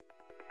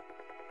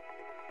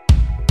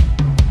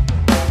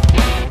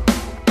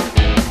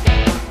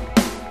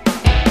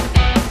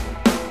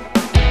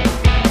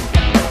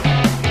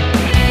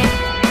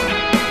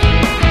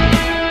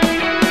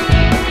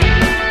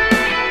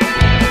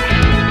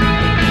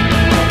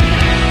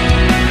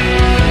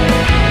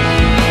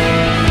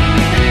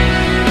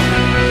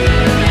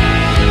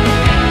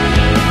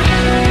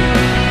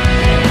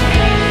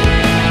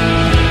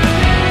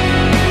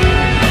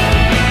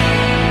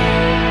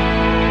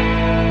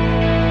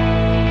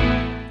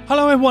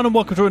everyone, and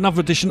welcome to another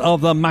edition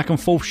of the Mac and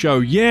Forth Show.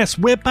 Yes,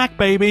 we're back,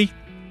 baby.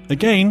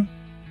 Again.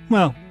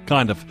 Well,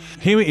 kind of.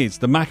 Here it is.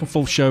 The Mac and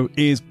Forth Show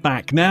is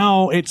back.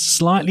 Now, it's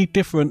slightly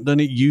different than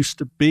it used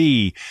to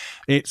be.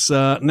 It's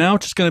now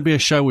just going to be a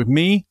show with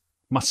me,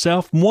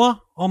 myself, moi,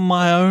 on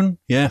my own.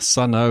 Yes,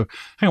 I know.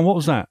 Hang on, what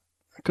was that?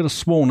 I could have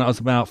sworn that was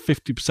about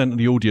 50% of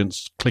the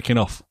audience clicking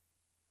off.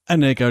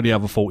 And there go the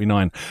other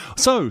 49.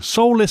 So,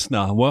 sole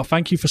listener, well,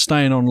 thank you for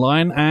staying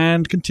online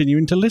and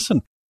continuing to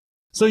listen.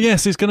 So,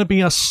 yes, it's going to be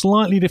a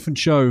slightly different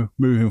show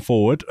moving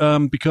forward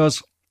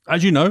because,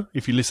 as you know,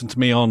 if you listen to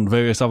me on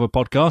various other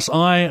podcasts,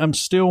 I am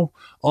still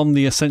on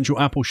the Essential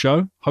Apple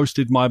Show,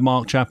 hosted by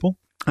Mark Chappell.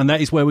 And that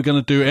is where we're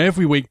going to do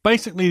every week.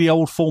 Basically, the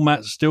old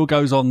format still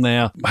goes on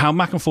there. How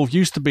Mac and Forth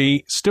used to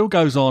be still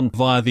goes on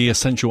via the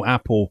Essential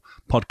Apple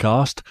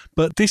podcast.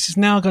 But this is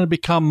now going to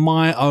become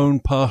my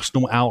own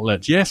personal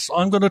outlet. Yes,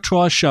 I'm going to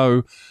try a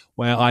show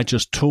where I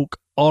just talk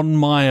on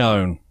my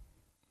own.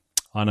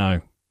 I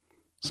know.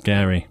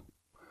 Scary.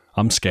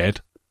 I'm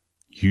scared.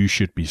 You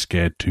should be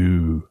scared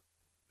too.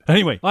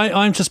 Anyway,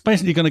 I'm just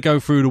basically going to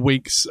go through the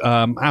week's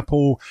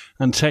Apple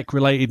and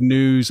tech-related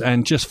news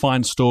and just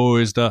find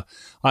stories that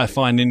I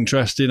find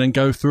interesting and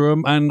go through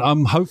them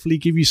and hopefully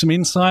give you some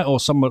insight or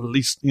some, at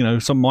least, you know,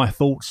 some of my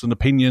thoughts and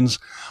opinions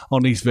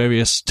on these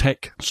various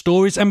tech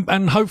stories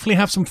and hopefully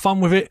have some fun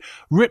with it.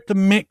 Rip the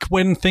mic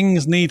when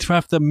things need to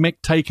have the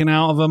mic taken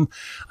out of them.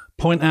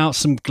 Point out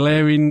some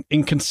glaring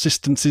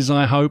inconsistencies,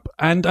 I hope,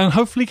 and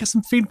hopefully get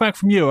some feedback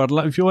from you. I'd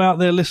like, if you're out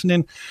there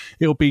listening,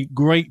 it'll be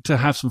great to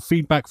have some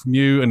feedback from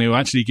you, and it'll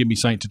actually give me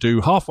something to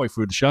do halfway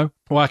through the show,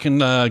 or I can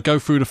go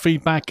through the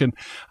feedback and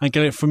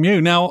get it from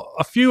you. Now,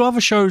 a few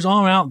other shows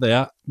are out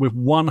there with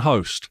one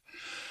host.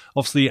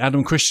 Obviously,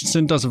 Adam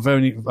Christensen does a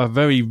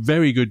very,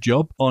 very good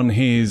job on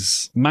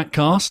his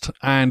Maccast,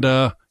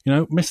 and you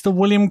know, Mr.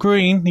 William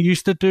Green, he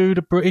used to do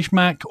the British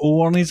Mac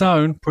all on his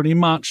own, pretty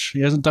much.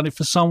 He hasn't done it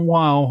for some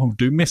while. I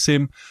do miss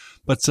him.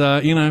 But,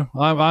 you know,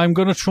 I'm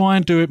going to try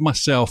and do it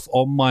myself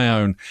on my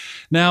own.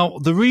 Now,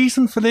 the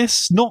reason for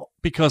this, not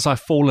because I've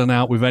fallen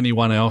out with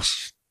anyone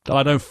else.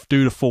 I don't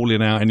do the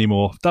falling out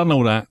anymore. Done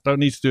all that. Don't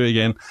need to do it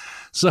again.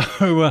 So,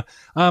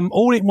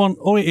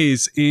 all it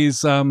is,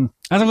 as I've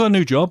got a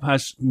new job,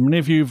 as many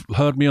of you have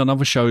heard me on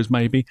other shows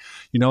maybe,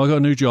 you know, I got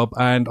a new job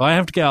and I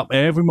have to get up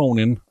every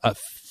morning at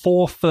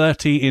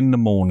 4:30 in the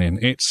morning.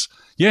 It's,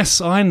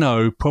 yes, I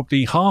know,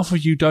 probably half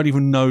of you don't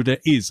even know there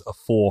is a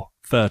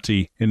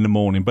 4:30 in the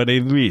morning, but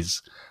there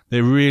is.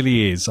 There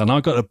really is. And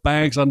I've got the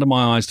bags under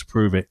my eyes to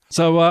prove it.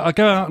 So I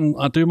go out and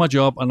I do my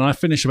job and I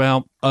finish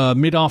about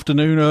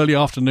mid-afternoon, early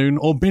afternoon,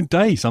 or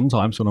midday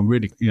sometimes when I'm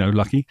really, you know,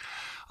 lucky.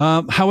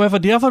 However,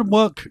 the other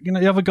work, you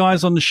know, the other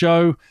guys on the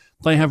show,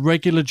 they have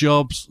regular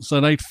jobs,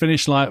 so they'd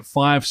finish like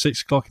 5,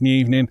 6 o'clock in the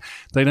evening.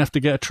 They'd have to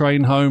get a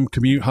train home,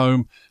 commute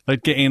home.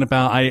 They'd get in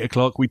about 8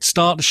 o'clock. We'd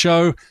start the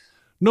show.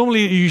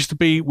 Normally it used to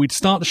be we'd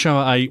start the show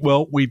at 8.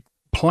 Well, we'd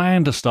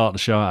plan to start the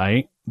show at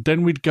 8.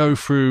 Then we'd go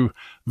through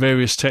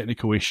various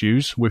technical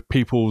issues with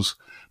people's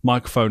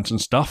microphones and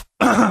stuff,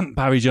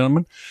 Barry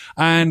gentlemen.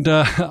 And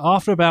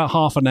after about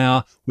half an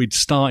hour, we'd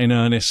start in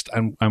earnest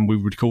and we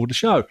would record the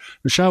show.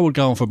 The show would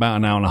go on for about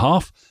an hour and a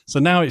half.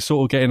 So now it's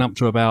sort of getting up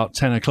to about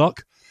 10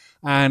 o'clock.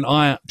 And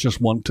I just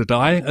want to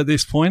die at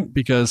this point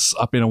because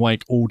I've been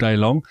awake all day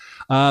long.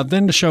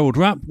 Then the show would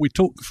wrap. We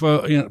talk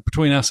for, you know,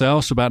 between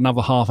ourselves for about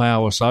another half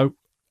hour or so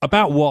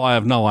about what I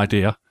have no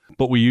idea,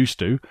 but we used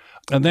to.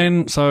 And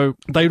then, so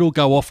they'd all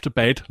go off to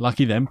bed,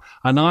 lucky them,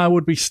 and I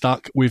would be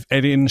stuck with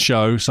editing the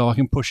show so I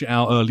can push it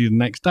out early the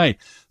next day.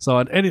 So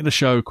I'd edit the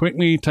show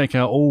quickly, take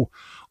out all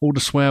the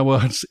swear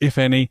words, if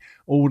any,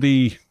 all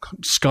the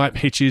Skype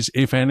hitches,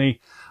 if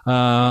any.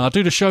 I'd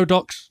do the show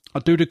docs,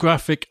 I'd do the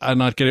graphic,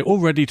 and I'd get it all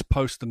ready to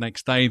post the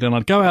next day. Then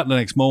I'd go out the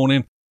next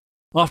morning,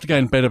 after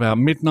going to bed about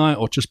midnight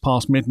or just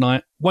past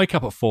midnight, wake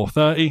up at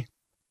 4:30,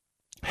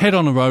 head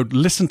on the road,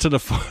 listen to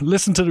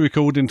the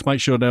recording to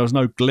make sure there was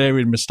no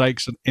glaring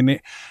mistakes in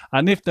it.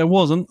 And if there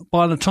wasn't,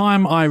 by the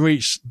time I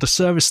reached the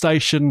service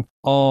station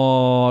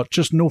or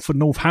just north of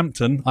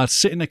Northampton, I'd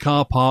sit in the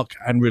car park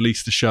and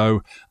release the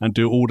show and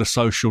do all the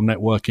social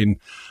networking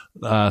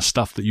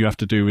stuff that you have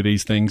to do with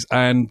these things.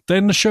 And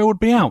then the show would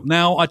be out.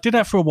 Now, I did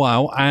that for a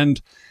while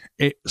and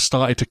it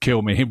started to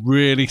kill me. It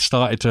really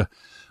started to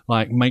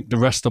like make the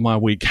rest of my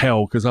week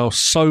hell because I was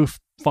so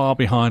far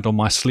behind on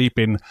my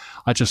sleeping.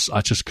 I just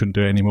couldn't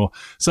do it anymore.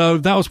 So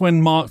that was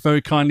when Mark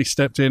very kindly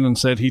stepped in and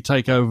said he'd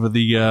take over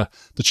the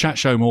chat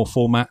show more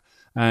format,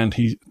 and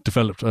he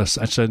developed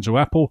Essential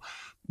Apple,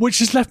 which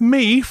has left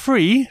me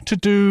free to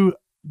do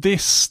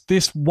this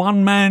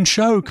one-man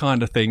show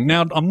kind of thing.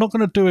 Now, I'm not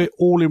going to do it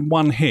all in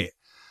one hit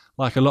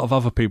like a lot of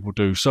other people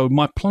do. So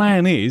my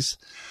plan is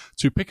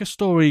to pick a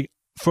story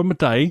from a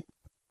day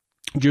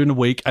during the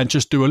week and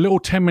just do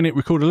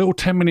record a little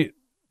 10-minute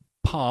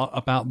part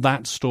about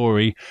that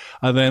story,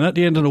 and then at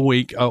the end of the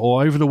week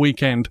or over the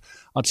weekend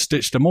I'd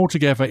stitch them all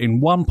together in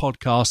one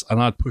podcast and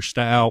I'd push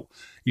that out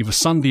either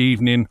Sunday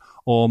evening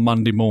or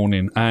Monday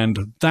morning.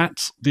 And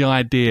that's the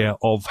idea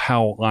of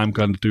how I'm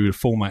going to do the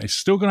format. It's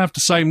still going to have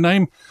the same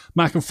name,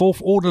 Mac and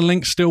Forth. All the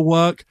links still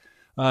work.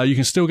 You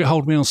can still get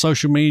hold of me on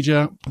social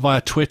media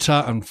via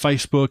Twitter and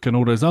Facebook and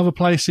all those other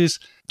places.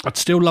 I'd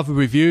still love a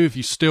review if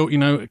you still,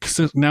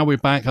 'cause now we're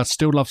back, I'd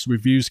still love some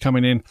reviews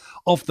coming in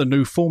of the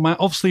new format.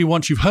 Obviously,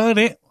 once you've heard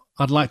it,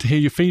 I'd like to hear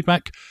your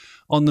feedback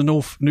on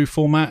the new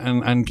format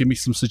and give me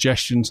some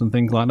suggestions and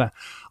things like that.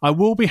 I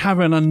will be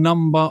having a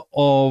number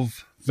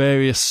of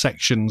various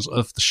sections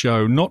of the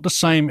show, not the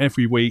same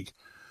every week,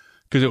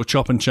 because it will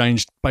chop and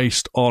change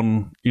based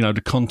on,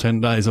 the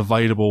content that is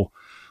available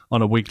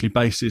on a weekly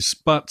basis.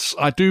 But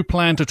I do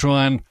plan to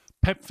try and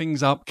pep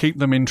things up, keep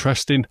them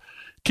interesting.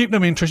 You've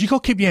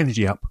got to keep the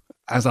energy up,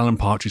 as Alan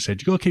Partridge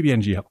said. You've got to keep the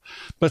energy up.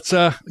 But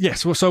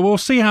yes, so we'll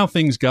see how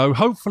things go.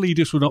 Hopefully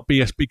this will not be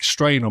a big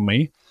strain on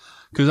me,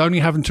 because only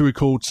having to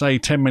record, say,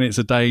 10 minutes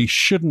a day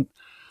shouldn't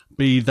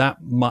be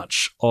that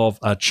much of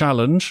a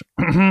challenge,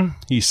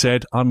 he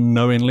said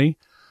unknowingly.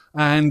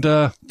 And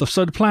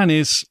so the plan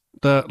is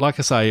that, like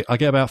I say, I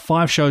get about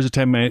 5 shows of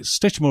 10 minutes,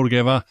 stitch them all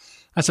together.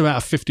 That's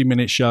about a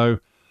 50-minute show.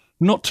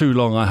 Not too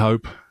long, I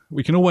hope.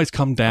 We can always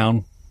come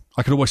down.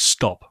 I can always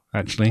stop,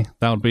 actually.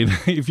 That would be,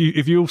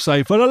 if you all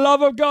say, for the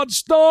love of God,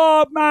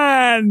 stop,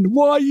 man!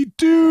 What are you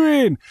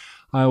doing?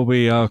 I will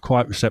be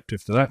quite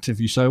receptive to that,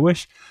 if you so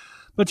wish.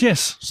 But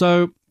yes,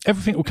 so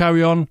everything will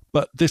carry on,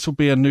 but this will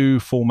be a new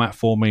format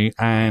for me.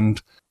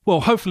 And,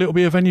 well, hopefully it'll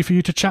be a venue for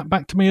you to chat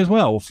back to me as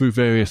well through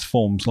various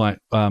forms like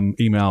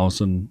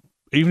emails. And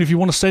even if you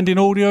want to send in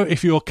audio,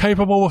 if you're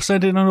capable of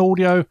sending an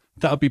audio,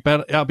 that would be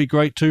better. That would be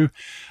great too.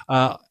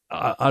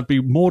 I'd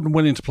be more than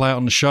willing to play it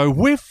on the show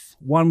with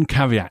one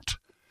caveat.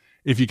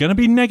 If you're going to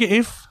be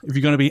negative, if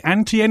you're going to be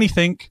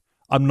anti-anything,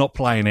 I'm not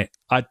playing it.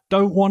 I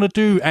don't want to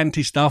do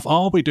anti-stuff.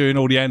 I'll be doing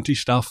all the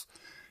anti-stuff.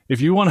 If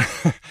you want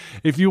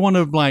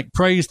to like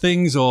praise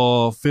things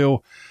or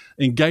feel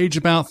engaged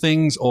about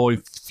things or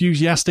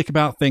enthusiastic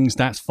about things,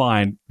 that's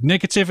fine.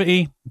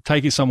 Negativity,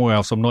 take it somewhere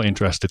else. I'm not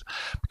interested,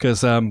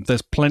 because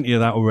there's plenty of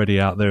that already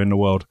out there in the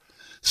world.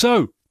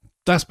 So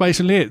that's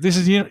basically it. This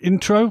is the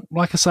intro.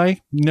 Like I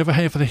say, never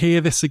have to hear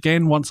this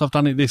again once I've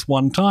done it this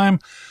one time.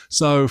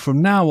 So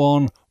from now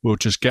on, we'll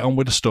just get on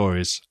with the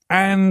stories.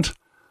 And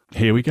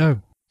here we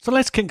go. So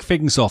let's kick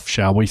things off,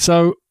 shall we?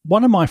 So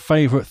one of my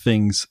favourite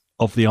things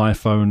of the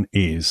iPhone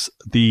is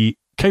the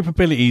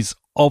capabilities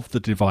of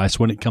the device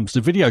when it comes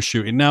to video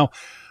shooting. Now,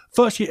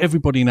 virtually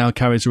everybody now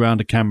carries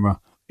around a camera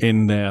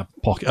in their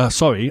pocket. A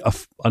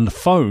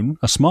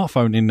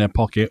smartphone in their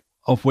pocket,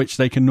 of which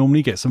they can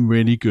normally get some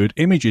really good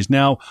images.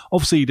 Now,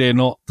 obviously, they're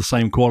not the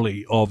same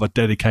quality of a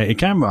dedicated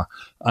camera,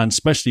 and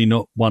especially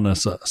not one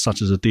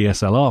such as a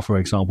DSLR, for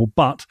example,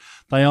 but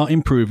they are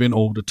improving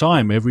all the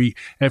time. Every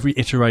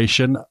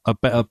iteration, a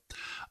better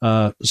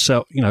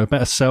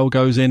cell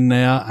goes in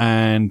there,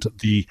 and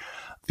the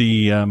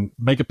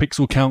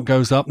megapixel count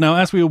goes up. Now,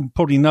 as we all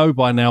probably know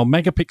by now,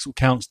 megapixel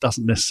counts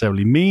doesn't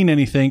necessarily mean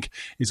anything.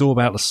 It's all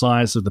about the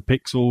size of the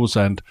pixels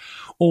and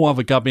all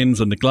other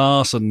gubbins and the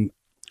glass and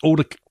all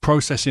the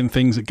processing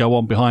things that go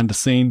on behind the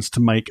scenes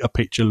to make a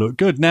picture look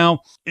good.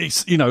 Now,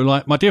 it's,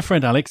 like my dear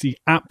friend Alex, he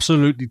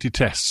absolutely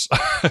detests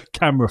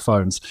camera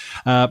phones.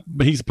 But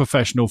he's a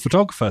professional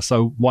photographer,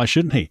 so why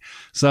shouldn't he?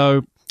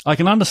 So I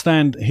can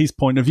understand his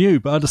point of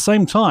view, but at the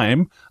same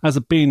time, as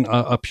being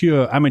a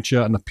pure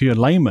amateur and a pure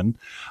layman,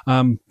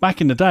 back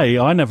in the day,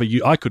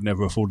 I could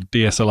never afford a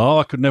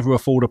DSLR. I could never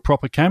afford a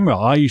proper camera.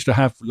 I used to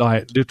have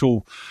like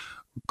little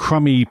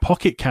crummy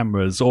pocket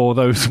cameras, or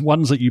those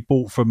ones that you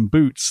bought from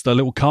Boots, the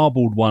little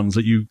cardboard ones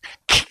that you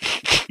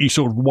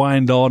sort of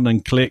wind on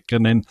and click,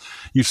 and then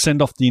you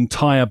send off the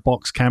entire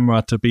box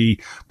camera to be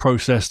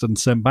processed and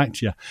sent back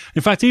to you.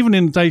 In fact, even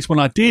in the days when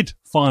I did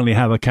finally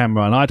have a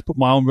camera and I had to put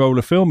my own roll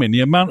of film in, the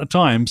amount of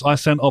times I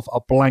sent off a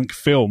blank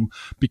film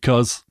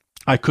because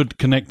I could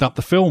connect up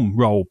the film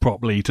roll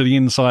properly to the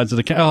insides of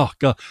the camera. Oh,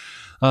 God.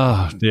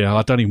 Yeah,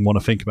 I don't even want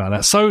to think about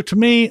that. So to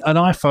me, an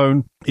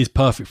iPhone is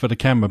perfect for the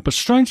camera. But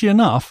strangely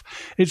enough,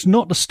 it's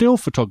not the still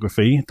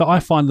photography that I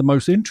find the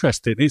most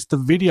interesting. It's the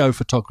video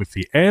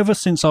photography. Ever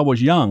since I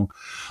was young,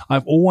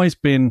 I've always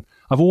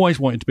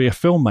wanted to be a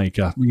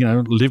filmmaker,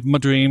 live my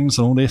dreams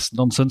and all this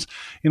nonsense.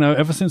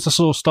 Ever since I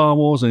saw Star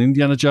Wars and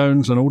Indiana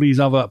Jones and all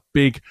these other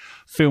big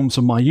films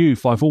of my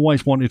youth, I've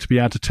always wanted to be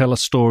able to tell a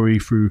story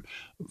through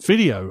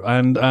video.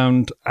 And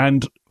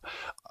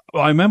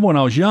I remember when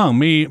I was young,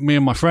 me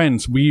and my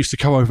friends, we used to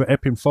go over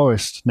Epping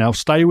Forest. Now,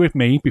 stay with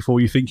me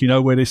before you think you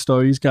know where this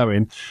story is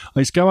going. I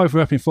used to go over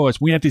Epping Forest.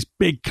 We had this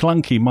big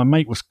clunky, my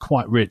mate was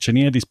quite rich, and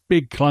he had this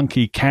big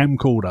clunky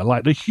camcorder,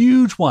 like the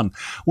huge one,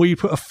 where you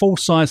put a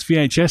full-size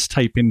VHS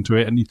tape into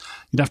it, and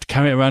you'd have to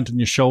carry it around on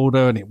your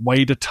shoulder, and it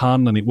weighed a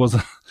ton, and it was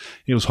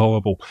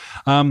horrible.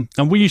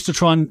 And we used to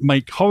try and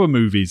make horror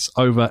movies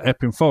over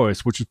Epping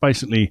Forest, which was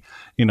basically,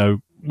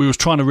 we was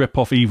trying to rip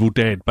off Evil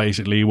Dead,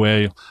 basically,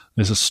 where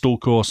there's a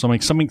stalker or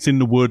something. Something's in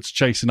the woods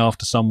chasing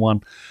after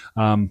someone.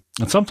 And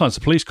sometimes the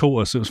police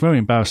caught us. It was very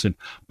embarrassing.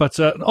 But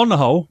on the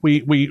whole,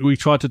 we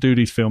tried to do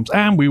these films,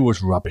 and we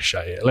was rubbish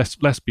at it.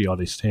 Let's be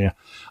honest here.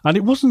 And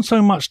it wasn't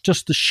so much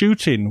just the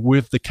shooting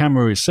with the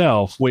camera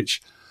itself,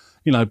 which,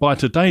 by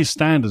today's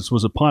standards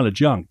was a pile of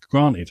junk,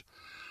 granted.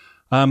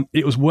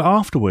 It was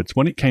afterwards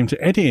when it came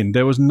to editing.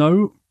 There was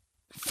no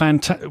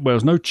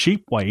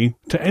cheap way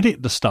to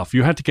edit the stuff.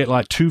 You had to get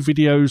like 2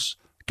 videos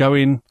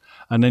going,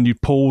 and then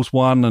you'd pause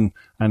one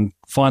and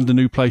find the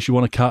new place you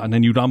want to cut, and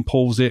then you'd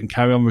unpause it and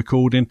carry on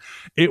recording.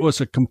 It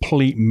was a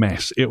complete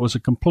mess.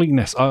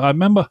 I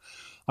remember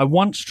I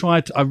once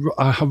tried. I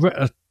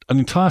read an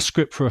entire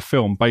script for a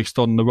film based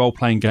on the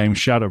role-playing game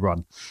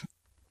Shadowrun.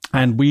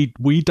 And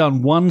we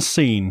done one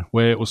scene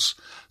where it was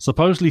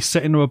supposedly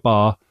set in a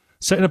bar,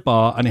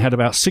 and it had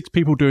about 6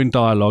 people doing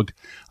dialogue,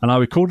 and I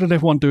recorded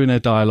everyone doing their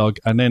dialogue,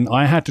 and then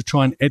I had to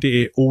try and edit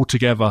it all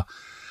together,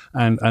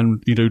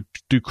 and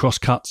do cross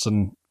cuts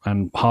and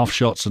half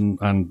shots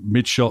and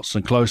mid shots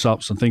and close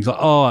ups and things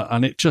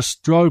and it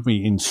just drove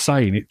me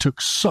insane. It took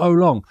so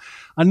long,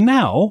 and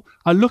now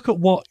I look at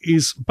what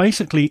is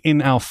basically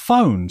in our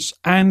phones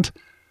and.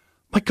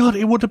 My God,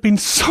 it would have been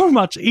so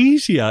much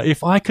easier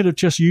if I could have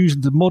just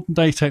used the modern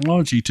day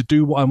technology to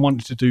do what I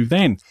wanted to do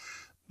then.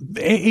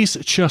 It is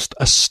just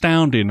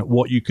astounding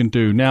what you can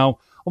do. Now,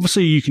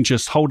 obviously, you can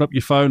just hold up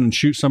your phone and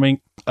shoot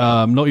something,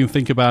 not even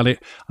think about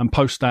it, and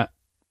post that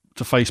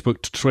to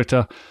Facebook, to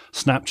Twitter,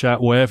 Snapchat,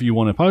 wherever you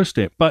want to post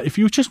it. But if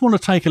you just want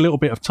to take a little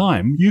bit of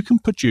time, you can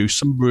produce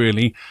some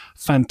really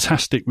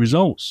fantastic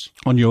results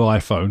on your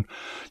iPhone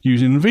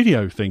using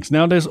video things.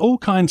 Now, there's all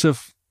kinds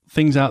of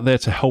things out there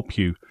to help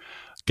you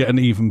get an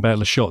even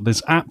better shot.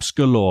 There's apps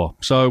galore.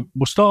 So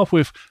we'll start off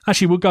with,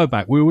 we'll go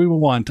back. We'll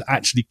rewind to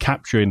actually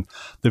capturing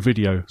the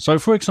video. So,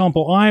 for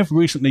example, I've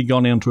recently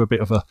gone into a bit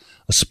of a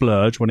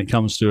splurge when it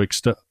comes to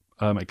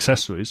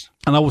accessories,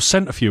 and I was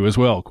sent a few as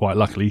well, quite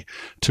luckily,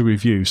 to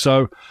review.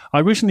 So I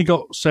recently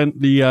got sent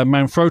the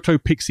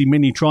Manfrotto Pixie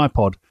Mini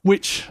Tripod,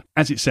 which,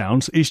 as it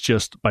sounds, is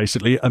just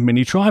basically a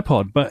mini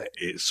tripod, but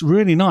it's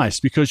really nice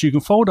because you can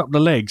fold up the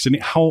legs and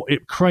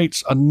it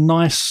creates a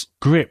nice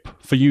grip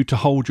for you to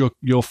hold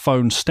your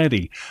phone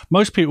steady.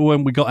 Most people,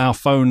 when we got our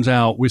phones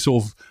out, we're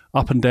sort of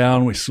up and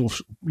down.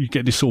 You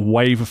get this sort of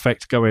wave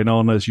effect going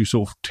on as you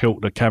sort of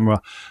tilt the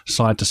camera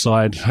side to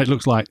side. It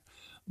looks like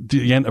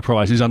the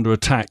Enterprise is under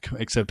attack,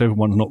 except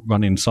everyone's not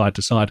running side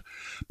to side.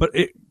 But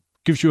it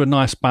gives you a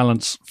nice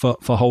balance for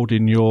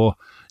holding your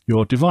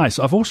device.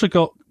 I've also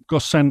got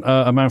sent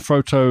a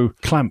Manfrotto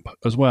clamp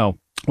as well,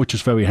 which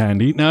is very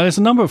handy. Now, there's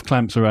a number of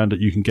clamps around that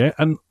you can get,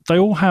 and they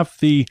all have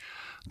the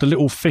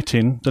little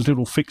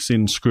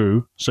fixing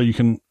screw, so you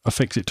can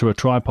affix it to a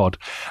tripod.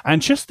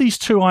 And just these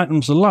 2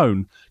 items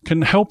alone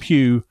can help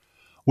you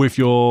with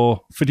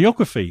your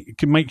videography. It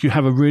can make you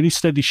have a really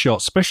steady shot,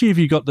 especially if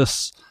you've got the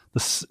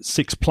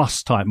 6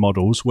 Plus type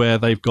models where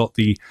they've got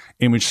the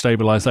image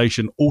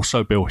stabilization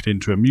also built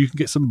into them. You can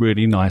get some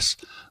really nice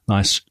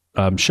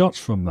shots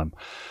from them.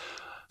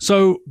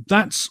 So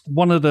that's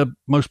one of the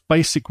most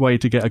basic way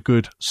to get a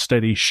good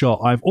steady shot.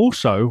 I've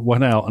also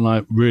went out, and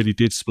I really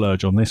did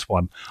splurge on this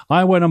one.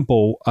 I went and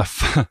bought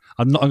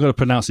I'm going to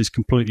pronounce this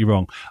completely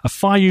wrong, a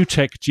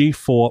Fiutech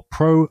G4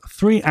 Pro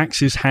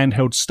 3-axis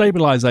handheld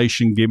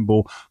stabilization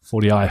gimbal for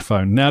the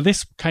iPhone. Now,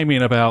 this came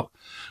in about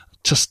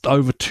just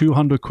over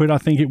 200 quid, I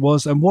think it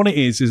was. And what it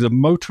is a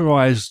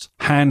motorized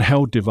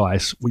handheld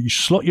device where you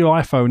slot your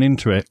iPhone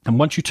into it. And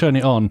once you turn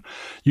it on,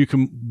 you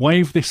can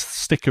wave this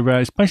stick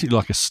around. It's basically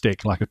like a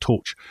stick, like a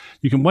torch.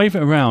 You can wave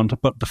it around,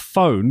 but the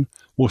phone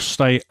will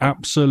stay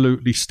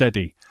absolutely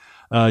steady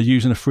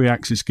using a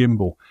 3-axis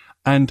gimbal.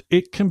 And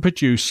it can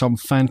produce some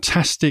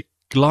fantastic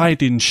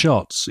gliding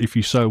shots if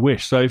you so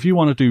wish. So if you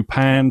want to do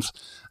pans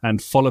and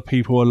follow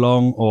people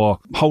along or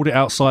hold it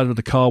outside of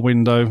the car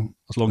window,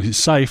 as long as it's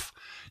safe,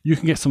 you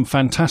can get some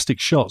fantastic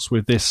shots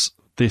with this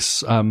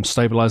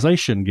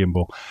stabilization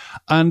gimbal,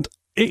 and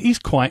it is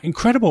quite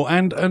incredible.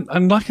 And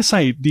like I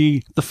say,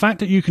 the fact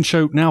that you can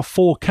show now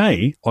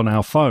 4K on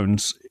our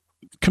phones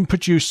can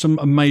produce some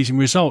amazing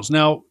results.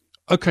 Now,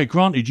 okay,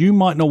 granted, you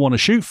might not want to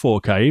shoot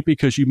 4K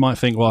because you might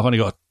think, well, I've only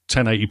got a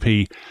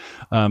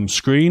 1080p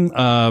screen.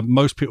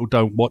 Most people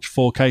don't watch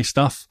 4K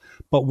stuff.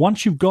 But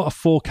once you've got a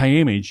 4K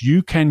image,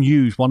 you can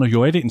use one of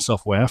your editing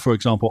software, for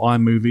example,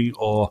 iMovie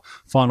or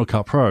Final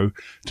Cut Pro,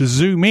 to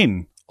zoom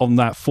in on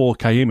that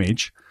 4K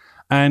image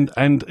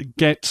and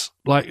get,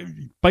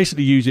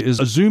 basically use it as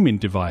a zoom-in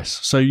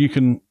device. So you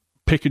can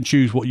pick and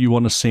choose what you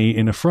want to see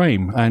in a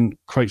frame and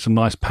create some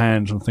nice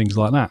pans and things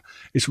like that.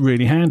 It's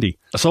really handy.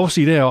 So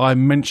obviously there I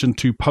mentioned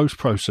 2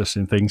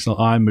 post-processing things like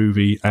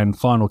iMovie and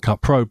Final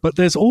Cut Pro, but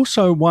there's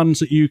also ones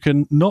that you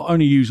can not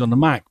only use on the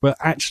Mac, but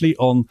actually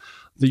on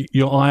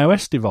your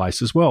iOS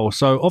device as well.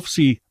 So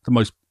obviously the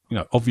most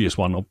obvious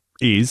one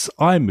is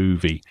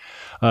iMovie.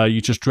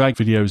 You just drag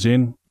videos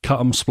in, cut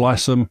them,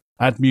 splice them,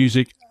 add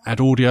music, add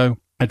audio,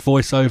 add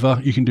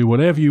voiceover. You can do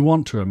whatever you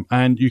want to them,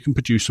 and you can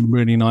produce some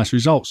really nice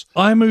results.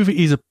 iMovie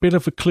is a bit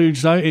of a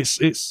kludge though.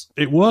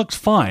 It works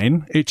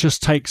fine. It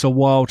just takes a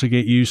while to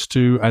get used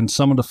to, and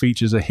some of the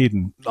features are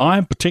hidden.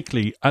 I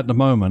particularly, at the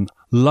moment,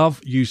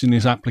 love using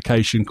this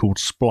application called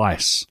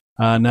Splice.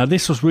 Now,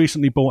 this was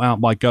recently bought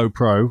out by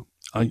GoPro.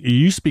 It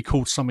used to be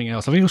called something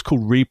else. I think it was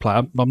called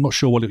Replay. I'm not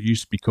sure what it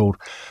used to be called,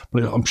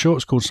 but I'm sure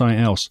it's called something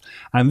else.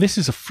 And this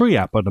is a free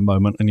app at the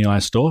moment in the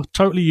iStore,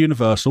 totally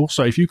universal.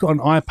 So if you've got an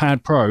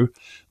iPad Pro,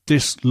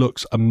 This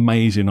looks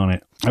amazing on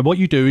it. And what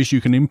you do is you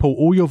can import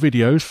all your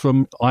videos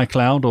from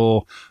iCloud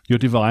or your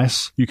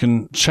device. You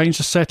can change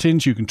the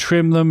settings, you can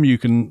trim them, you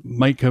can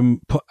make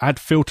them add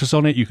filters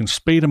on it, you can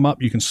speed them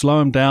up, you can slow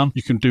them down,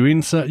 you can do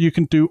insert, you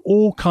can do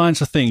all kinds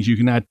of things. You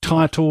can add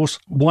titles,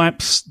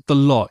 wipes, the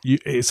lot.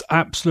 It's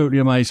absolutely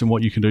amazing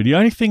what you can do. The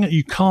only thing that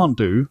you can't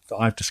do, that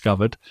I've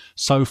discovered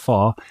so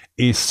far,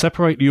 is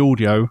separate the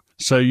audio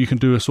so you can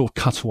do a sort of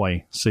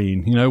cutaway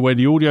scene, where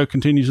the audio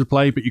continues to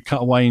play, but you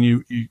cut away and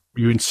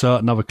you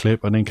insert another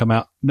clip and then come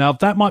out. Now,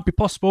 that might be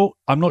possible.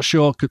 I'm not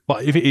sure,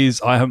 but if it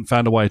is, I haven't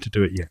found a way to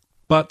do it yet.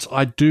 But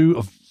I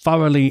do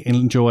thoroughly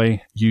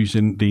enjoy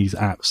using these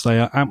apps. They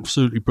are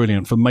absolutely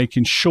brilliant for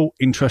making short,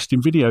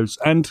 interesting videos.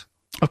 And,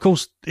 of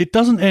course, it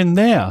doesn't end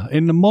there.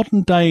 In the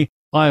modern day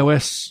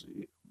iOS,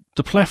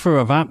 the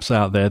plethora of apps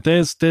out there,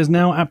 there's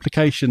now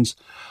applications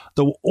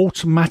that will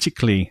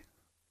automatically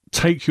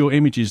take your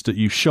images that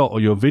you've shot or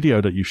your video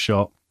that you've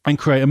shot and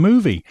create a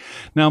movie.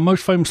 Now,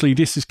 most famously,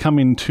 this is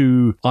coming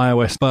to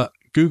iOS, but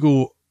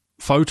Google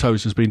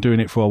Photos has been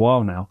doing it for a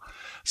while now.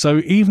 So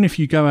even if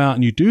you go out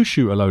and you do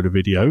shoot a load of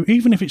video,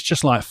 even if it's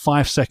just like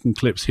 5-second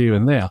clips here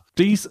and there,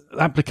 these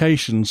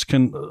applications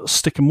can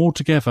stick them all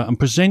together and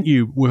present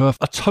you with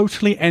a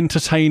totally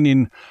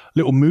entertaining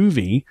little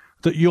movie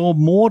that you're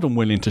more than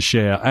willing to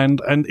share,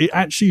 and it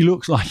actually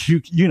looks like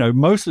you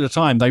most of the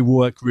time they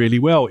work really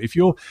well. If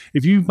you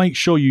make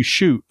sure you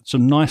shoot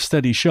some nice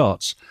steady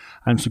shots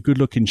and some good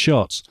looking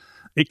shots,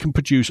 it can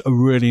produce a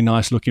really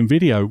nice looking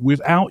video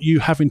without you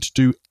having to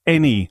do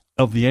any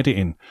of the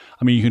editing.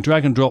 I mean, you can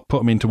drag and drop, put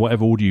them into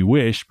whatever order you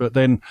wish, but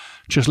then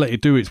just let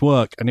it do its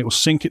work and it will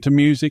sync it to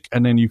music,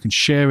 and then you can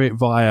share it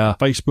via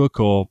Facebook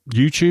or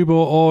YouTube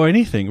or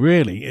anything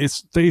really.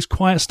 It's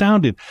quite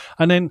astounding.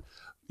 And then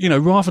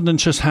rather than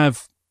just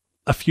have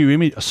a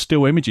few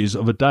still images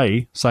of a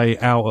day, say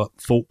out at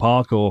Thorpe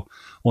Park or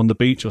on the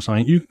beach or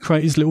something, you can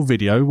create this little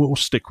video that will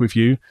stick with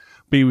you,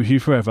 be with you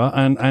forever,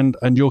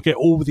 and you'll get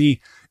all the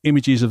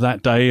images of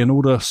that day and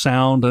all the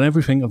sound and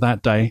everything of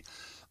that day.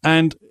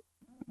 And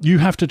you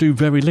have to do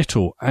very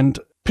little. And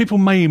people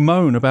may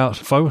moan about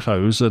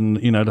photos and,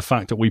 the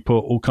fact that we put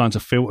all kinds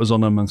of filters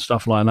on them and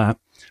stuff like that.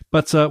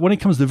 But when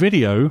it comes to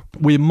video,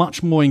 we're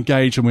much more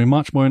engaged and we're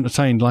much more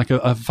entertained. Like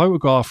a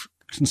photograph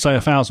can say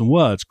 1,000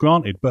 words,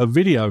 granted, but a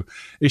video,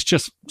 it's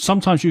just,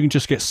 sometimes you can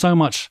just get so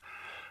much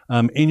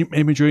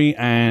imagery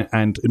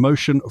and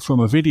emotion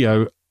from a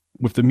video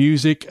with the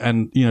music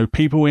and,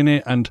 people in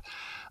it.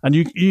 And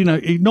you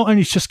not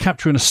only just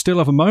capturing a still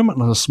of a moment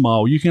and a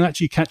smile, you can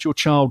actually catch your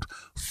child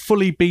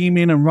fully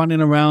beaming and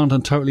running around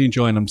and totally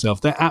enjoying themselves.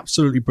 They're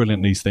absolutely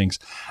brilliant, these things.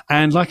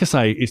 And like I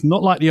say, it's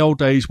not like the old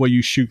days where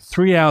you shoot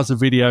 3 hours of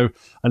video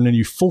and then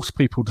you force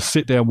people to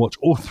sit there and watch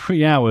all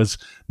 3 hours.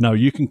 No,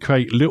 you can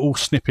create little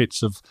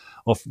snippets of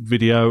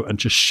video and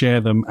just share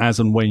them as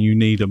and when you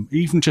need them.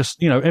 Even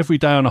just, every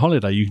day on a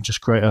holiday, you can just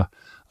create a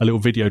little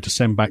video to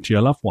send back to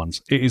your loved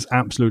ones. It is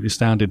absolutely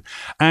astounding.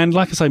 And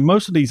like I say,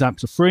 most of these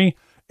apps are free.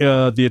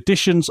 The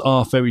additions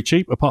are very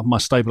cheap. Apart from my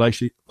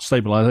stabilization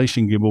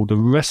gimbal, the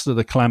rest of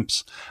the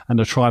clamps and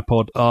the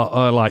tripod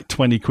are like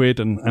 20 quid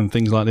and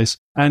things like this.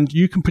 And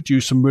you can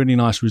produce some really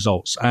nice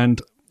results.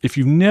 And if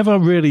you've never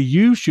really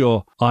used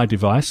your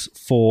iDevice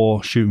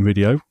for shooting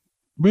video,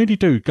 really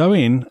do go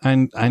in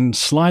and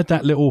slide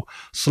that little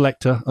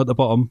selector at the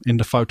bottom in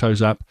the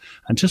Photos app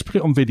and just put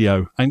it on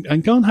video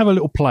and go and have a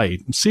little play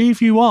and see if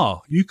you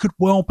could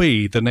well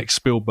be the next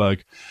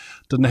Spielberg,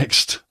 the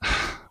next,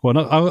 well,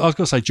 I was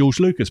going to say George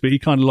Lucas, but he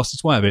kind of lost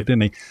his way a bit,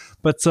 didn't he?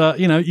 But,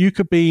 you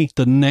could be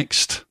the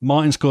next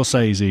Martin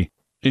Scorsese.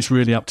 It's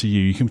really up to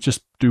you. You can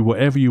just do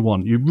whatever you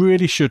want. You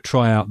really should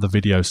try out the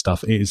video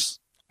stuff. It is,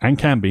 and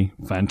can be,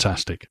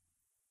 fantastic.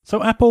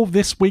 So Apple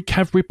this week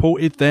have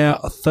reported their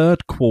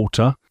third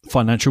quarter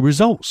financial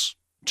results.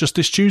 Just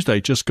this Tuesday,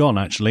 just gone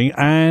actually.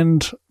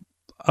 And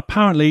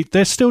apparently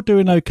they're still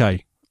doing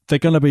okay. They're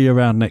going to be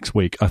around next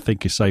week, I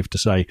think is safe to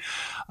say.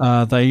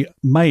 They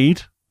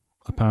made,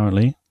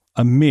 apparently,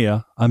 a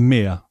mere.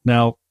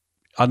 Now,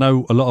 I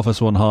know a lot of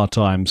us are on hard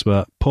times,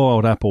 but poor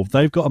old Apple,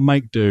 they've got to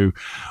make do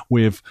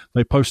with,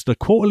 they posted a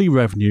quarterly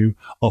revenue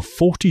of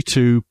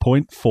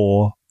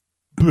 $42.4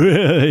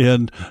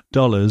 billion,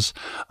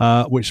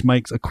 which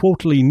makes a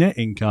quarterly net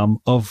income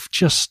of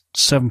just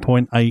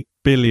 $7.8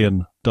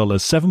 billion.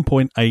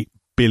 $7.8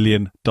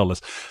 billion.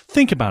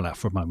 Think about that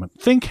for a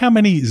moment. Think how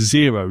many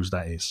zeros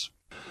that is.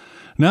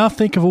 Now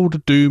think of all the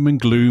doom and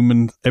gloom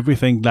and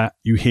everything that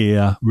you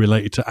hear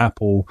related to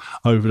Apple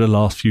over the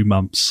last few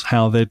months,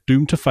 how they're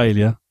doomed to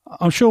failure.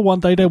 I'm sure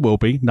one day there will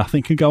be.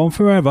 Nothing can go on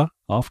forever,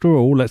 after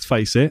all, let's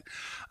face it.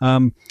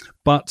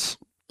 But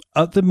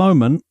at the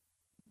moment,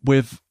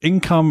 with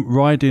income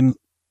riding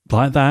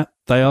like that,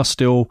 they are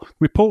still,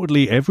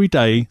 reportedly every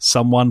day,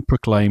 someone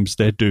proclaims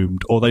they're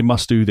doomed, or they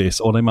must do this,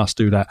 or they must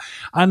do that.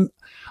 And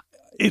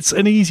it's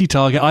an easy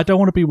target. I don't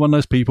want to be one of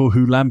those people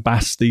who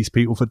lambast these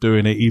people for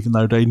doing it, even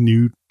though they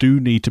do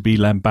need to be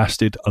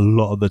lambasted a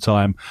lot of the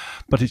time.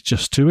 But it's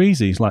just too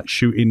easy. It's like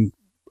shooting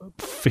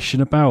fish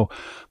in a barrel.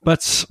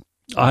 But,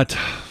 I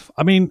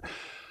mean,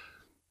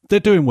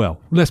 they're doing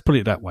well. Let's put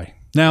it that way.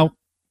 Now,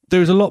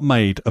 there is a lot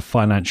made of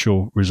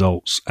financial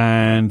results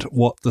and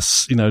what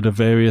the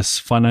various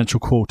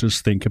financial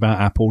quarters think about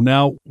Apple.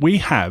 Now,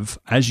 we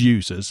as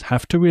users,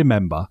 have to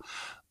remember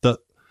that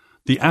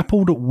the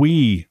Apple that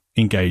we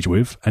engage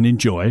with and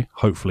enjoy,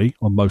 hopefully,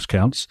 on most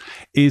counts,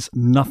 is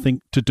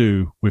nothing to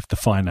do with the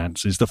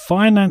finances. The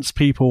finance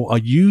people are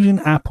using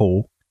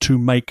Apple to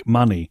make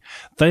money.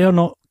 They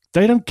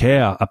don't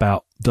care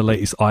about the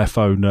latest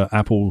iPhone that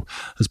Apple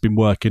has been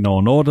working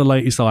on, or the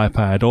latest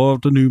iPad, or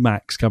the new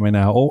Macs coming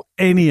out, or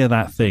any of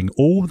that thing.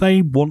 All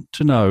they want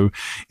to know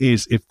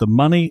is if the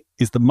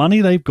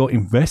money they've got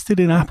invested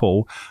in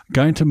Apple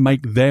going to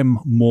make them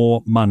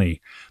more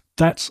money.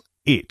 That's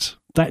it.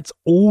 That's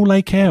all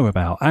they care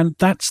about, and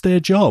that's their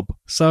job.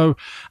 So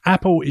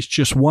Apple is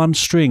just one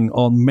string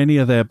on many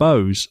of their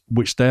bows,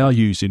 which they are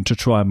using to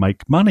try and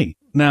make money.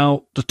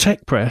 Now, the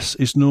tech press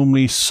is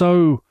normally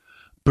so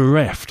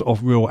bereft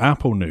of real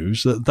Apple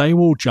news that they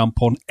will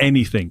jump on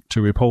anything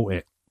to report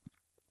it.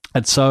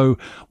 And so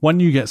when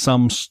you get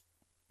some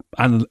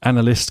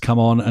analysts come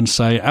on and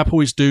say Apple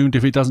is doomed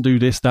if it doesn't do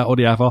this, that, or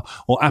the other,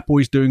 or Apple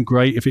is doing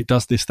great if it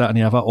does this, that, and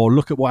the other, or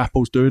look at what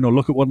Apple's doing, or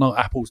look at what not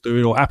Apple's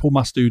doing, or Apple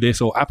must do this,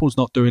 or Apple's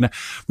not doing that.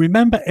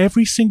 Remember,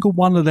 every single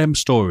one of them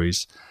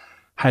stories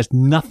has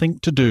nothing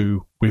to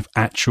do with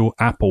actual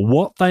Apple.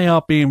 What they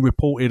are being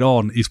reported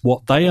on is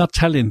what they are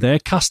telling their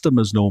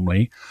customers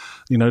normally,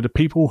 the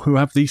people who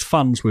have these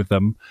funds with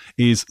them,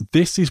 is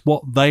this is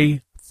what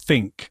they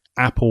think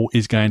Apple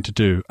is going to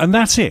do. And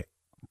that's it.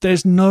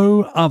 There's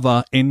no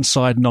other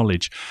inside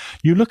knowledge.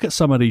 You look at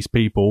some of these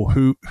people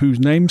whose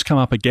names come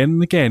up again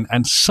and again,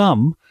 and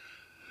some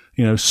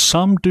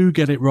do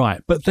get it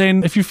right. But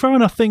then if you throw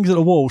enough things at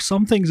the wall,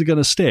 some things are going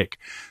to stick.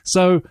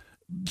 So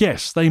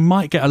yes, they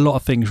might get a lot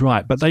of things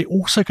right, but they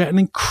also get an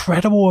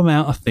incredible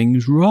amount of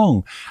things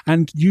wrong.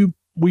 And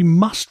we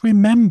must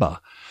remember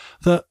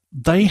that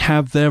they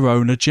have their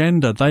own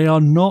agenda. They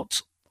are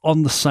not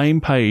on the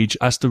same page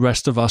as the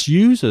rest of us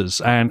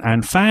users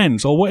and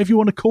fans, or whatever you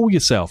want to call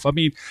yourself. I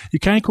mean, you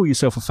can call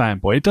yourself a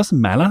fanboy. It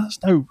doesn't matter.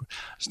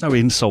 There's no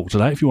insult to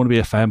that. If you want to be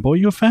a fanboy,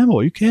 you're a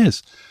fanboy. Who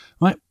cares?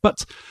 Right?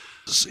 But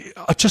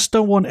I just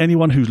don't want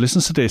anyone who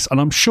listens to this,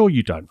 and I'm sure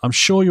you don't, I'm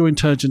sure you're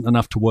intelligent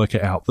enough to work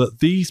it out,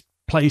 that these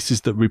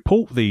places that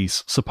report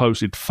these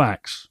supposed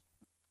facts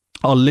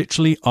are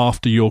literally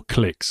after your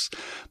clicks.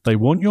 They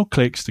want your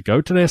clicks to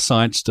go to their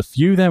sites, to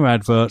view their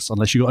adverts,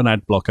 unless you've got an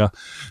ad blocker,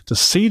 to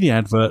see the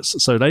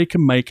adverts so they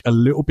can make a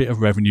little bit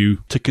of revenue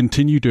to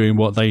continue doing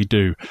what they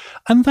do.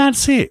 And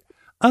that's it.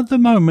 At the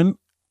moment,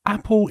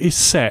 Apple is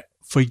set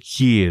for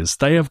years.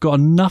 They have got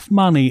enough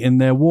money in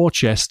their war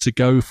chest to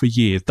go for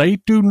years. They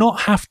do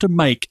not have to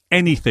make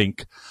anything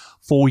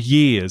for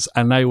years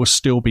and they will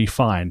still be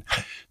fine.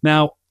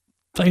 Now,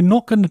 they're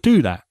not going to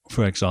do that,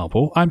 for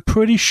example. I'm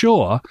pretty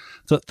sure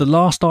that the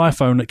last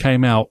iPhone that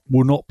came out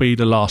will not be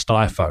the last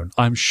iPhone.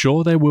 I'm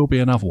sure there will be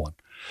another one.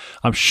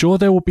 I'm sure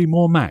there will be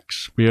more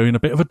Macs. We are in a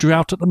bit of a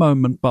drought at the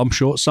moment, but I'm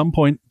sure at some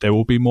point there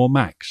will be more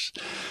Macs.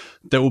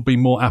 There will be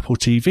more Apple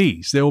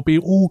TVs. There will be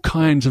all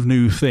kinds of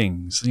new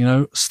things,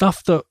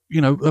 stuff that,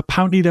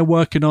 apparently they're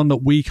working on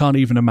that we can't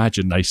even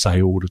imagine, they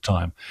say all the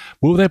time.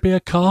 Will there be a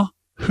car?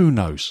 Who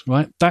knows,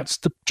 right? That's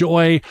the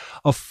joy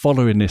of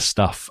following this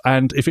stuff.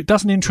 And if it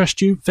doesn't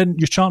interest you, then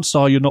your chances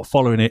are you're not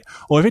following it.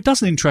 Or if it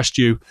doesn't interest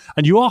you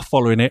and you are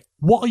following it,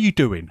 what are you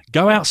doing?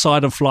 Go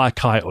outside and fly a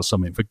kite or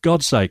something, for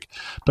God's sake.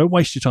 Don't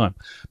waste your time.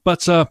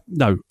 But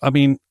no, I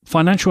mean,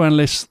 financial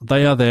analysts,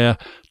 they are there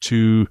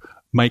to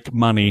make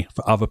money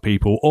for other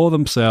people or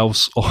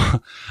themselves,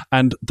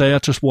 and they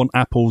just want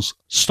Apple's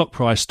stock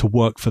price to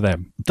work for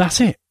them. That's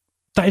it.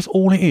 That is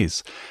all it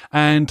is.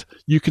 And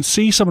you can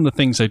see some of the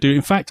things they do.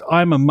 In fact,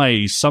 I'm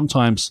amazed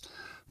sometimes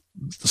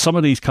some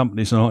of these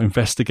companies are not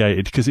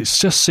investigated, because it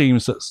just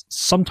seems that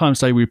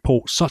sometimes they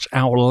report such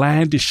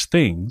outlandish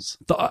things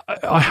that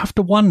I have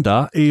to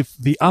wonder if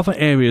the other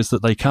areas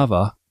that they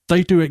cover,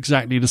 they do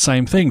exactly the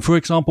same thing. For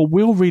example,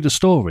 we'll read a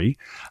story,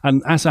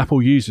 and as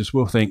Apple users,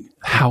 we'll think,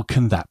 how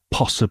can that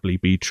possibly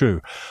be true?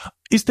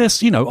 Is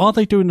this, are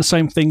they doing the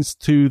same things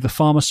to the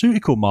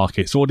pharmaceutical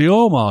markets or the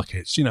oil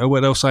markets, where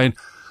they're saying,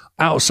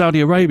 out of Saudi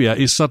Arabia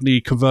is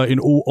suddenly converting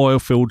all oil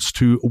fields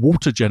to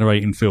water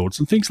generating fields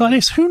and things like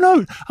this. Who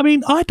knows? I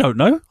mean, I don't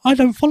know. I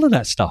don't follow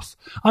that stuff.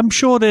 I'm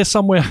sure there's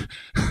somewhere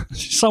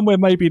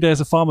maybe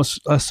there's a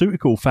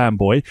pharmaceutical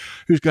fanboy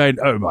who's going,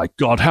 oh my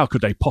God, how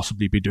could they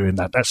possibly be doing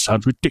that? That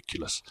sounds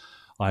ridiculous.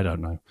 I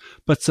don't know.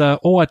 But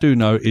all I do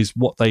know is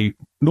what they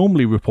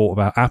normally report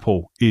about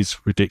Apple is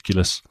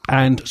ridiculous.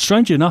 And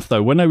strangely enough,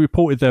 though, when they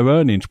reported their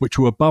earnings, which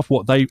were above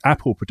what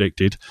Apple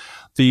predicted,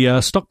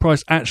 the stock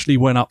price actually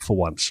went up for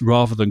once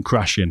rather than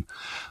crashing.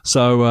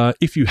 So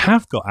if you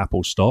have got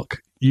Apple stock,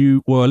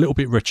 you were a little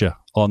bit richer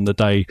on the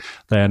day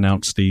they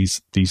announced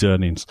these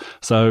earnings.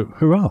 So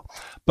hurrah.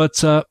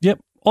 But yep.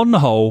 On the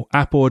whole,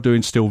 Apple are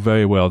doing still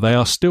very well. They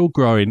are still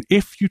growing.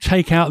 If you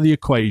take out the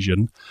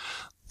equation,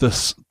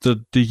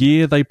 the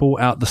year they bought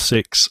out the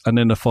 6 and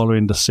then the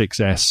following the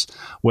 6S,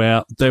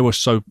 where there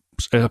was it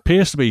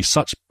appears to be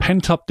such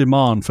pent-up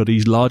demand for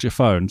these larger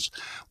phones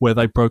where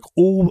they broke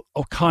all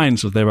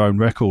kinds of their own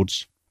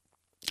records.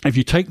 If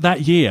you take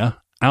that year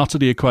out of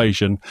the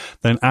equation,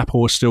 then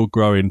Apple is still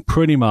growing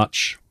pretty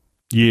much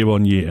year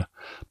on year.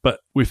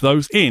 But with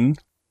those in,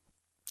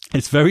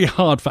 it's very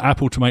hard for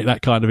Apple to make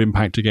that kind of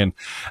impact again.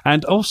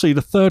 And also,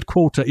 the third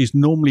quarter is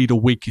normally the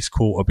weakest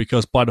quarter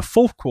because by the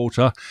fourth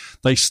quarter,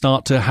 they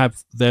start to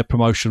have their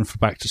promotion for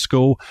back to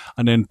school.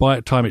 And then by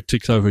the time it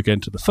ticks over again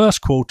to the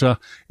first quarter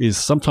is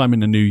sometime in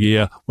the new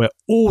year where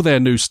all their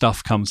new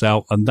stuff comes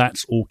out, and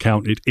that's all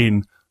counted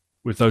in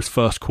with those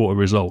first quarter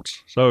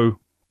results. So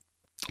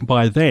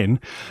by then,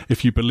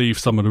 if you believe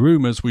some of the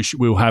rumors,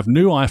 we'll have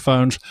new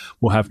iPhones,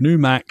 we'll have new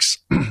Macs,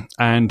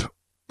 and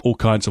all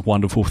kinds of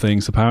wonderful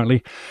things,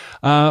 apparently.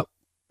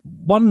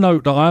 One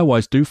note that I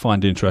always do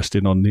find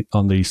interesting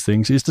on these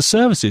things is the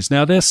services.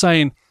 Now, they're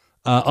saying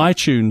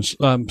iTunes,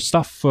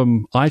 stuff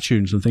from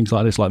iTunes and things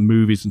like this, like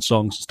movies and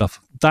songs and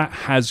stuff, that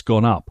has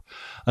gone up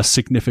a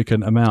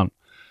significant amount.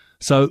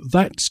 So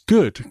that's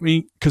good. I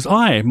mean, because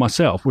I,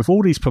 myself, with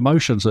all these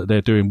promotions that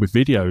they're doing with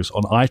videos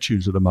on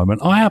iTunes at the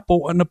moment, I have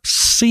bought an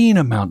obscene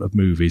amount of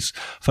movies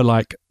for,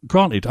 like,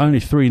 granted, only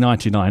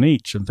 $3.99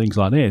 each and things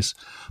like this,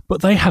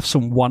 but they have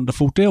some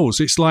wonderful deals.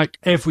 It's like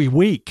every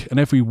week and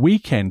every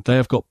weekend they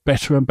have got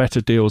better and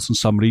better deals on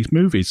some of these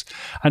movies.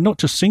 And not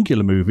just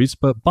singular movies,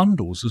 but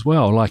bundles as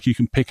well. Like you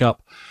can pick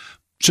up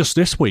just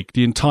this week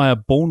the entire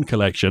Bourne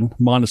collection,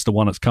 minus the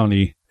one that's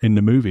currently in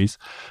the movies,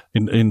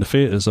 in the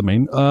theatres, I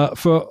mean,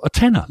 for a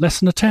tenner, less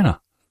than a tenner.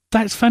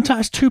 That's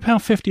fantastic. It's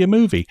 £2.50 a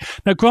movie.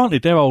 Now,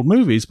 granted, they're old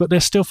movies, but they're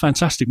still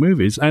fantastic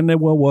movies, and they're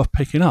well worth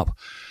picking up.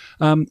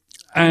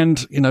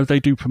 And, you know,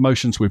 they do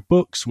promotions with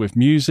books, with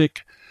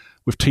music,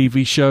 with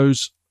TV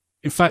shows.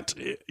 In fact,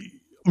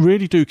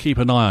 really do keep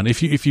an eye on.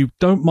 If you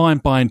don't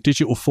mind buying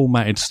digital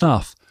formatted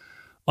stuff,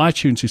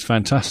 iTunes is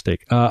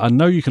fantastic. I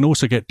know you can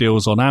also get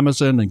deals on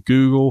Amazon and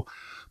Google,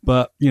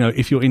 but, you know,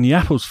 if you're in the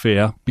Apple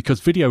sphere,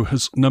 because video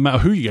has, no matter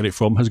who you get it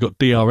from, has got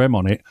DRM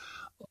on it,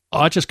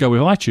 I just go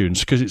with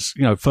iTunes because it's,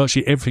 you know,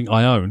 virtually everything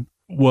I own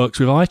works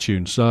with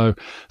iTunes. So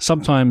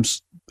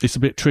sometimes it's a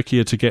bit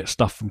trickier to get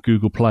stuff from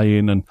Google Play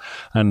in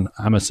and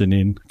Amazon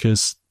in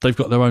because they've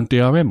got their own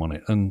DRM on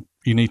it, and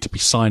you need to be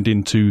signed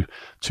into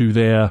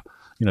their,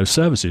 you know,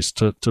 services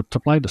to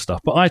play the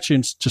stuff. But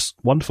iTunes, just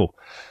wonderful.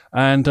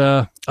 And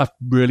I've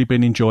really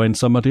been enjoying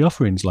some of the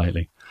offerings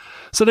lately.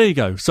 So there you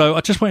go. So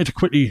I just wanted to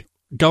quickly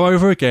go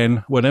over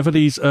again, whenever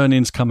these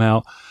earnings come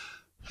out,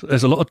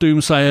 there's a lot of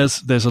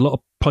doomsayers, there's a lot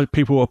of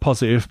people who are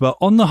positive, but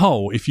on the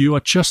whole, if you are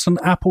just an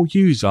Apple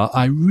user,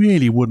 I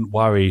really wouldn't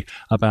worry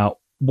about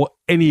what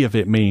any of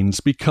it means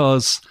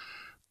because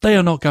they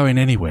are not going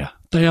anywhere.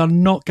 They are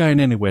not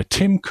going anywhere.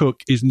 Tim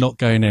Cook is not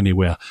going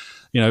anywhere.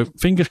 You know,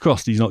 fingers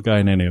crossed he's not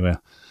going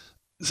anywhere.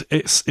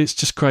 It's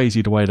just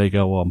crazy the way they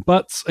go on.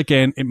 But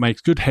again, it makes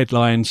good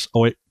headlines,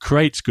 or it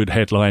creates good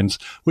headlines,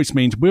 which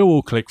means we'll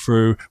all click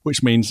through,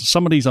 which means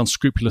some of these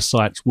unscrupulous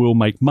sites will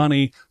make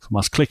money from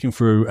us clicking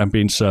through and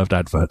being served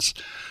adverts.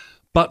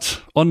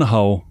 But on the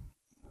whole,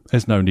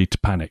 there's no need to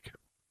panic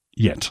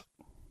yet.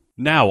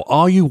 Now,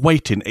 are you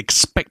waiting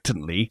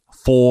expectantly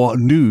for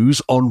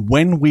news on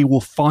when we will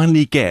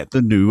finally get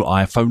the new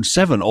iPhone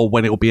 7 or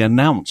when it will be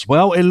announced?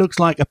 Well, it looks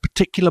like a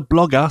particular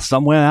blogger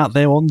somewhere out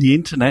there on the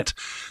internet,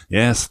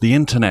 yes, the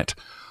internet,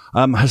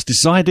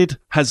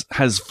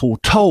 has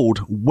foretold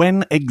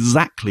when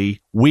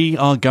exactly we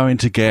are going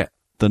to get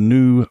the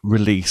new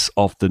release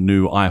of the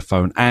new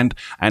iPhone.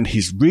 And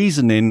his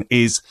reasoning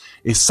is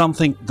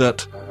something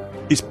that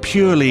is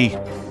purely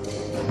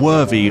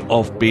worthy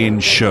of being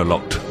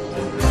Sherlocked.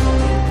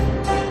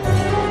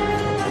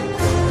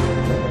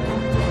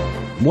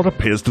 What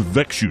appears to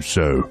vex you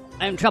so?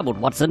 I am troubled,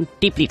 Watson.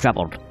 Deeply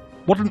troubled.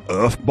 What on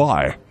earth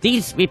by?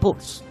 These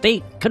reports,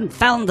 they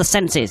confound the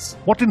senses.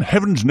 What in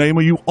heaven's name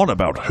are you on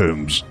about,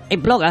 Holmes? A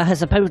blogger has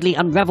supposedly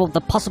unraveled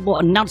the possible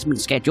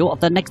announcement schedule of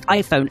the next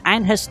iPhone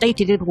and has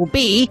stated it will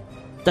be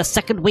the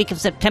second week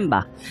of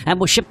September and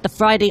will ship the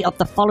Friday of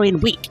the following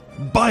week.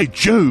 By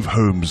Jove,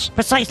 Holmes!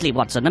 Precisely,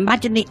 Watson.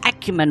 Imagine the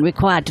acumen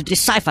required to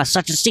decipher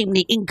such a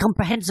seemingly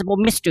incomprehensible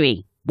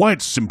mystery. Why,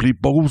 it simply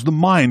boggles the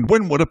mind.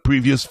 When were the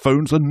previous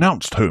phones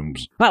announced,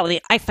 Holmes? Well,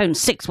 the iPhone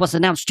 6 was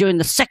announced during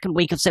the second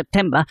week of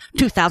September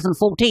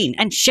 2014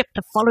 and shipped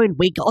the following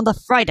week on the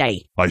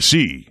Friday. I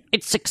see.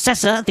 Its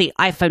successor, the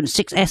iPhone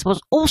 6S, was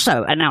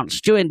also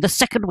announced during the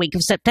second week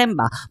of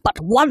September, but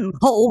one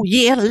whole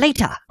year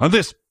later. And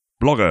this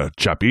blogger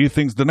chappie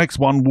thinks the next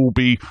one will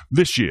be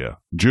this year,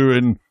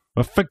 during,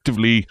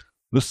 effectively,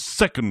 the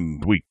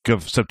second week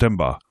of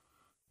September.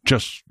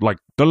 Just like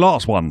the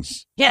last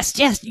ones.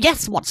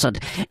 Yes, Watson.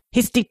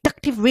 His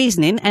deductive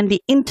reasoning and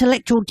the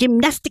intellectual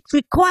gymnastics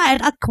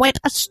required are quite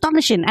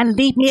astonishing and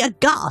leave me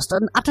aghast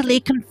and utterly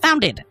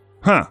confounded.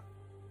 Huh.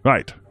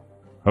 Right.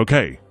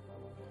 Okay.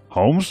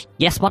 Holmes?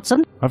 Yes,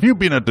 Watson? Have you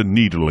been at the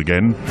needle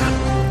again?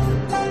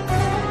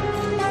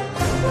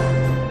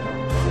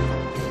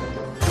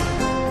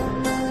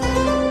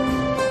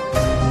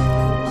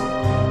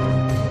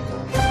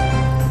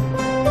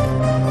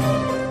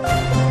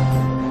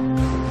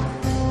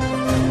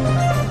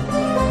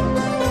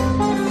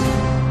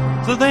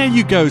 There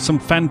you go, some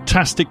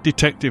fantastic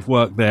detective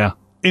work there.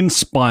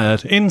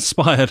 Inspired.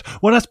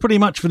 Well, that's pretty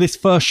much for this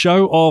first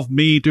show of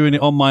me doing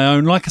it on my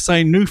own. Like I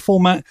say, new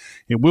format.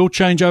 It will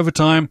change over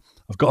time.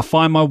 I've got to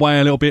find my way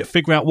a little bit,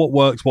 figure out what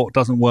works, what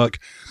doesn't work,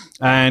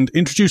 and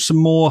introduce some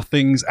more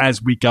things as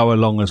we go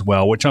along as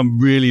well, which I'm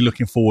really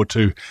looking forward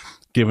to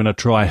giving a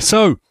try.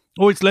 So,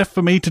 all it's left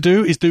for me to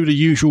do is do the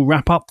usual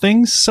wrap-up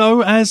things.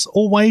 So, as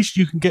always,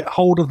 you can get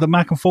hold of the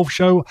Mac and Forth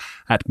Show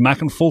at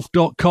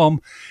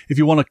macandforth.com. If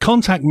you want to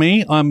contact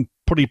me,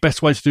 probably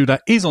best way to do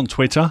that is on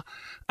Twitter,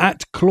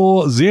 at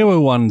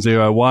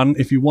Claw0101.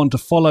 If you want to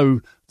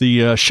follow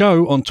the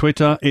show on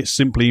Twitter, it's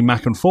simply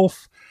Mac and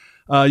Forth.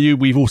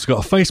 We've also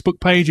got a Facebook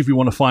page if you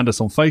want to find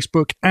us on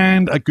Facebook,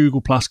 and a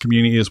Google Plus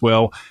community as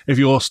well, if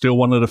you're still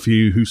one of the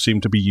few who seem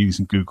to be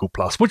using Google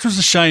Plus, which was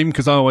a shame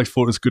because I always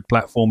thought it was a good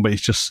platform, but it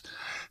just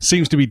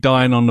seems to be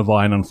dying on the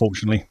vine,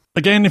 unfortunately.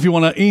 Again, if you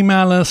want to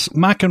email us,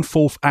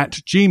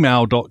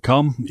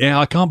 macandforth@gmail.com. Yeah,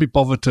 I can't be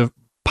bothered to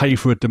pay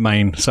for a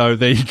domain, so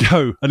there you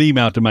go, an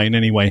email domain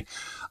anyway.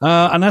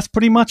 And that's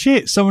pretty much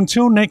it. So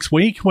until next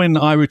week, when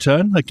I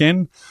return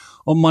again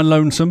on my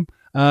lonesome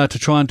to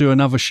try and do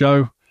another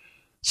show,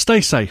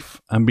 stay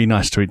safe and be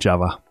nice to each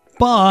other.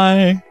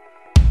 Bye.